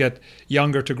that you get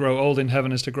younger to grow old, in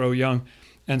heaven is to grow young.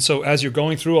 And so as you're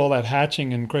going through all that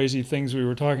hatching and crazy things we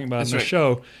were talking about in the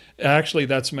show, actually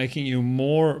that's making you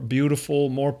more beautiful,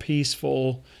 more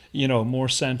peaceful, more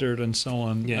centered and so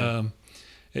on.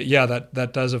 That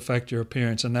does affect your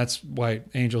appearance, and that's why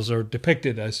angels are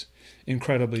depicted as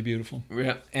incredibly beautiful.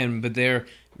 Yeah, but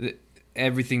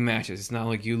everything matches. It's not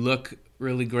like you look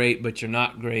really great, but you're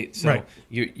not great. So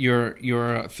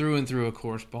you're through and through a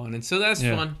correspondence. So that's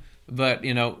fun. But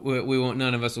we won't.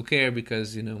 None of us will care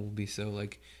because we'll be so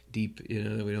like deep.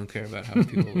 That we don't care about how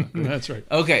people look. That's right.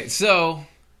 Okay, so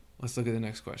let's look at the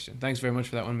next question. Thanks very much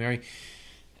for that one, Mary.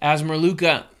 Asmer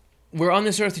Luca, we're on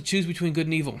this earth to choose between good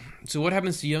and evil. So what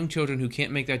happens to young children who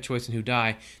can't make that choice and who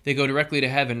die? They go directly to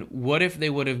heaven. What if they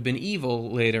would have been evil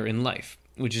later in life?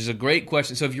 Which is a great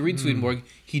question. So if you read Swedenborg,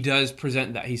 he does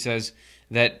present that. He says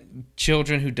that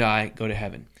children who die go to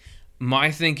heaven. My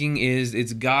thinking is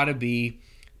it's got to be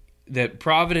that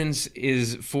providence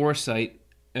is foresight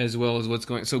as well as what's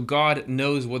going. So God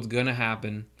knows what's going to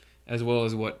happen as well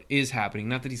as what is happening.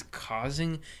 Not that he's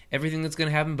causing everything that's going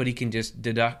to happen, but he can just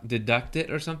deduct it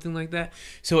or something like that.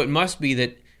 So it must be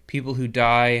that people who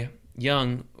die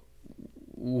young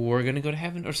were going to go to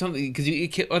heaven or something.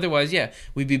 Because otherwise,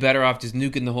 we'd be better off just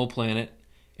nuking the whole planet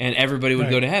and everybody would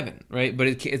go to heaven, right? But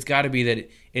it's got to be that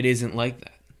it isn't like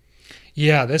that.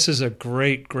 Yeah, this is a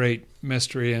great, great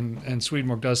mystery. And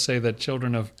Swedenborg does say that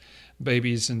children of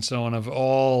babies and so on of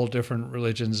all different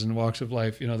religions and walks of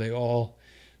life, they all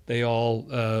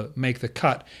make the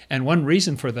cut. And one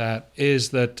reason for that is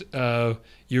that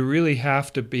you really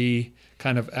have to be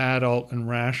kind of adult and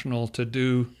rational to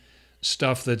do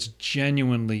stuff that's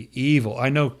genuinely evil. I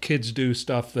know kids do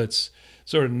stuff that's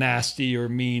sort of nasty or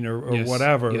mean or Yes.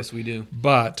 whatever. Yes, we do.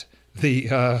 But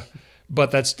but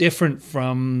that's different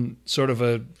from sort of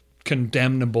a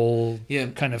condemnable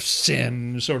kind of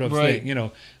sin sort of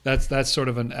thing. That's sort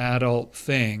of an adult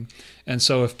thing. And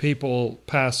so if people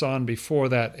pass on before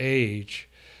that age,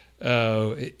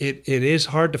 it is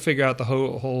hard to figure out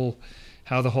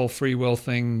how the whole free will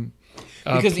thing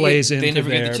plays into they never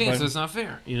there, get the chance, but so it's not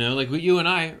fair. Like you and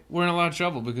I, we're in a lot of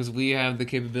trouble because we have the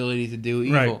capability to do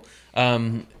evil.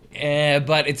 Right.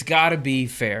 But it's got to be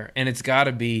fair, and it's got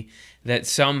to be that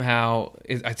somehow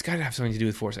it's got to have something to do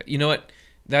with foresight. You know what?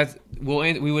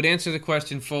 We would answer the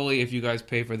question fully if you guys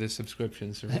pay for the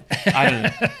subscriptions. I don't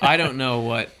know. I don't know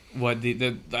what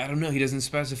the I don't know. He doesn't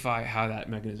specify how that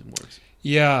mechanism works.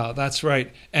 Yeah, that's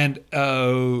right. And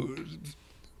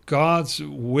God's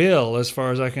will, as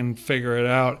far as I can figure it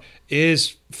out,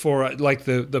 is for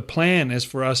the plan is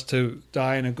for us to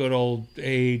die in a good old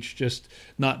age, just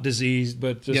not diseased,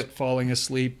 but just falling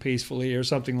asleep peacefully or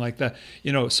something like that.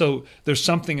 So there's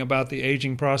something about the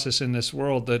aging process in this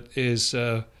world that is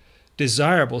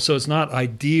desirable. So it's not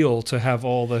ideal to have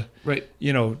all the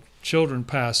children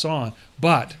pass on,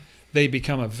 but they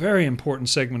become a very important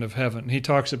segment of heaven. He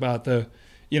talks about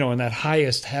in that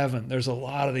highest heaven, there's a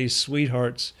lot of these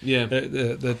sweethearts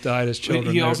that died as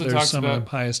children. He also There's talks some about of the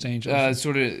highest angels.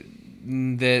 sort of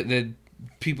the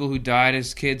people who died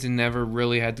as kids and never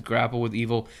really had to grapple with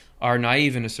evil are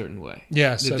naive in a certain way.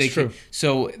 Yes, that's true.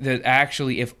 So that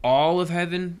actually, if all of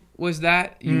heaven was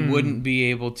that, you wouldn't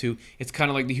be able to. It's kind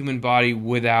of like the human body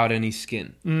without any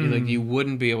skin. Like you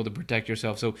wouldn't be able to protect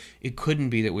yourself. So it couldn't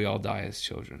be that we all die as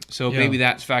children. So maybe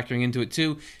that's factoring into it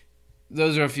too.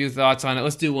 Those are a few thoughts on it.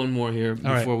 Let's do one more here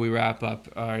before we wrap up.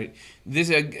 All right. This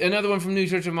another one from New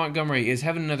Church of Montgomery. Is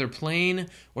heaven another plane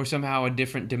or somehow a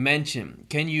different dimension?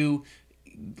 Can you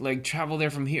travel there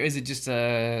from here? Is it just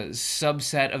a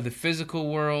subset of the physical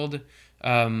world?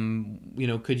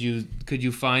 Could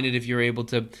you find it if you're able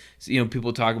to?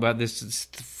 People talk about this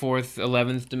fourth,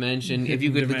 11th dimension. If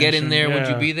you could get in there, would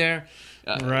you be there?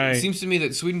 Right. It seems to me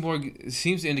that Swedenborg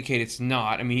seems to indicate it's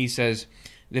not. I mean, he says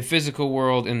the physical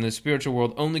world and the spiritual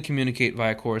world only communicate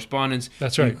via correspondence.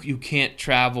 That's right. You can't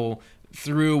travel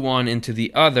through one into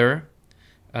the other.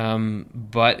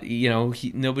 But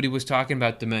nobody was talking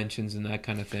about dimensions and that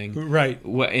kind of thing, right,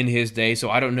 in his day. So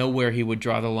I don't know where he would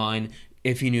draw the line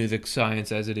if he knew the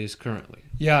science as it is currently.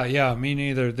 Yeah, me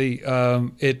neither.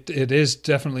 It is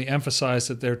definitely emphasized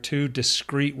that they're two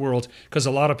discrete worlds, because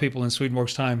a lot of people in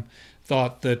Swedenborg's time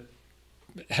thought that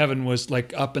heaven was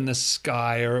like up in the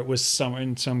sky, or it was somewhere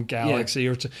in some galaxy,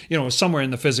 or somewhere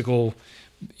in the physical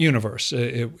universe.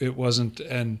 It wasn't,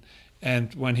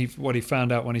 and what he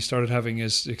found out when he started having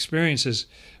his experiences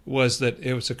was that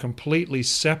it was a completely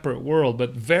separate world,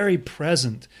 but very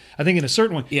present. I think in a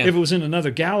certain way, if it was in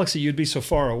another galaxy, you'd be so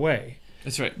far away.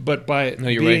 That's right. But by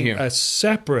being a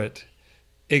separate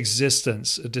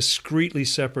existence, a discretely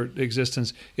separate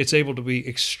existence, it's able to be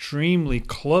extremely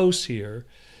close here.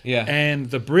 Yeah.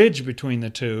 And the bridge between the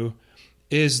two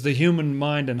is the human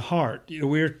mind and heart.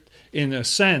 We're, in a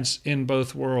sense, in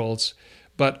both worlds,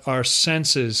 but our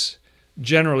senses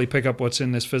generally pick up what's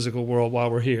in this physical world while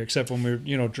we're here, except when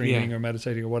we're dreaming or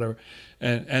meditating or whatever.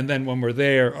 And then when we're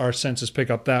there, our senses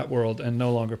pick up that world and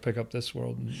no longer pick up this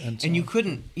world. And you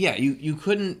couldn't, you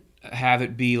couldn't have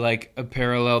it be like a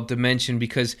parallel dimension,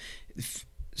 because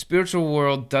spiritual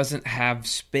world doesn't have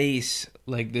space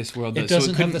like this world does. It doesn't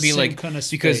so it couldn't have the be same like, kind of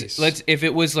space. Because if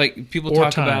it was like people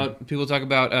talk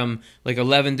about like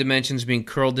 11 dimensions being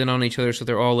curled in on each other, so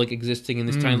they're all like existing in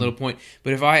this tiny little point.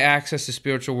 But if I access the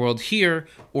spiritual world here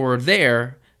or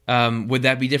there, would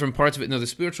that be different parts of it? No, the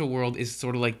spiritual world is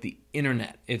sort of like the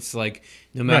internet. It's like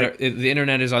no matter the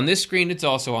internet is on this screen, it's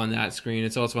also on that screen.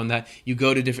 It's also on that. You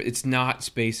go to different. It's not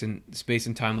space and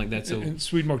time like that. So and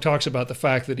Swedenborg talks about the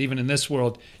fact that even in this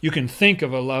world, you can think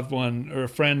of a loved one or a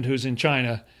friend who's in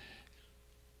China.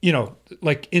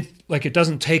 Like it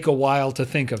doesn't take a while to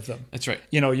think of them. That's right.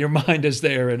 Your mind is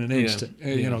there in an instant.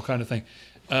 Kind of thing.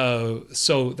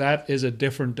 So that is a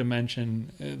different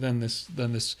dimension than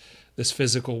this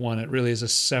physical one. It really is a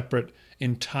separate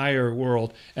entire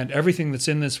world, and everything that's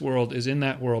in this world is in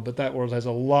that world, but that world has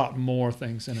a lot more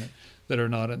things in it that are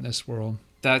not in this world.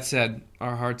 That said,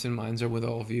 our hearts and minds are with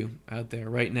all of you out there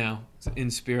right now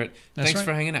in spirit. That's thanks right.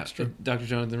 for hanging out. Dr.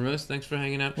 Jonathan Rose, thanks for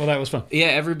hanging out. Well, that was fun. Yeah,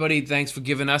 everybody, thanks for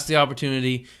giving us the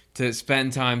opportunity to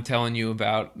spend time telling you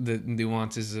about the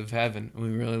nuances of heaven. We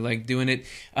really like doing it.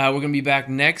 We're going to be back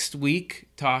next week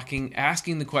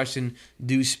asking the question,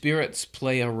 do spirits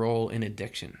play a role in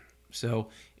addiction? So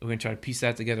we're going to try to piece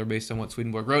that together based on what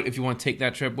Swedenborg wrote. If you want to take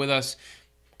that trip with us,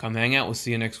 come hang out. We'll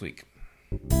see you next week.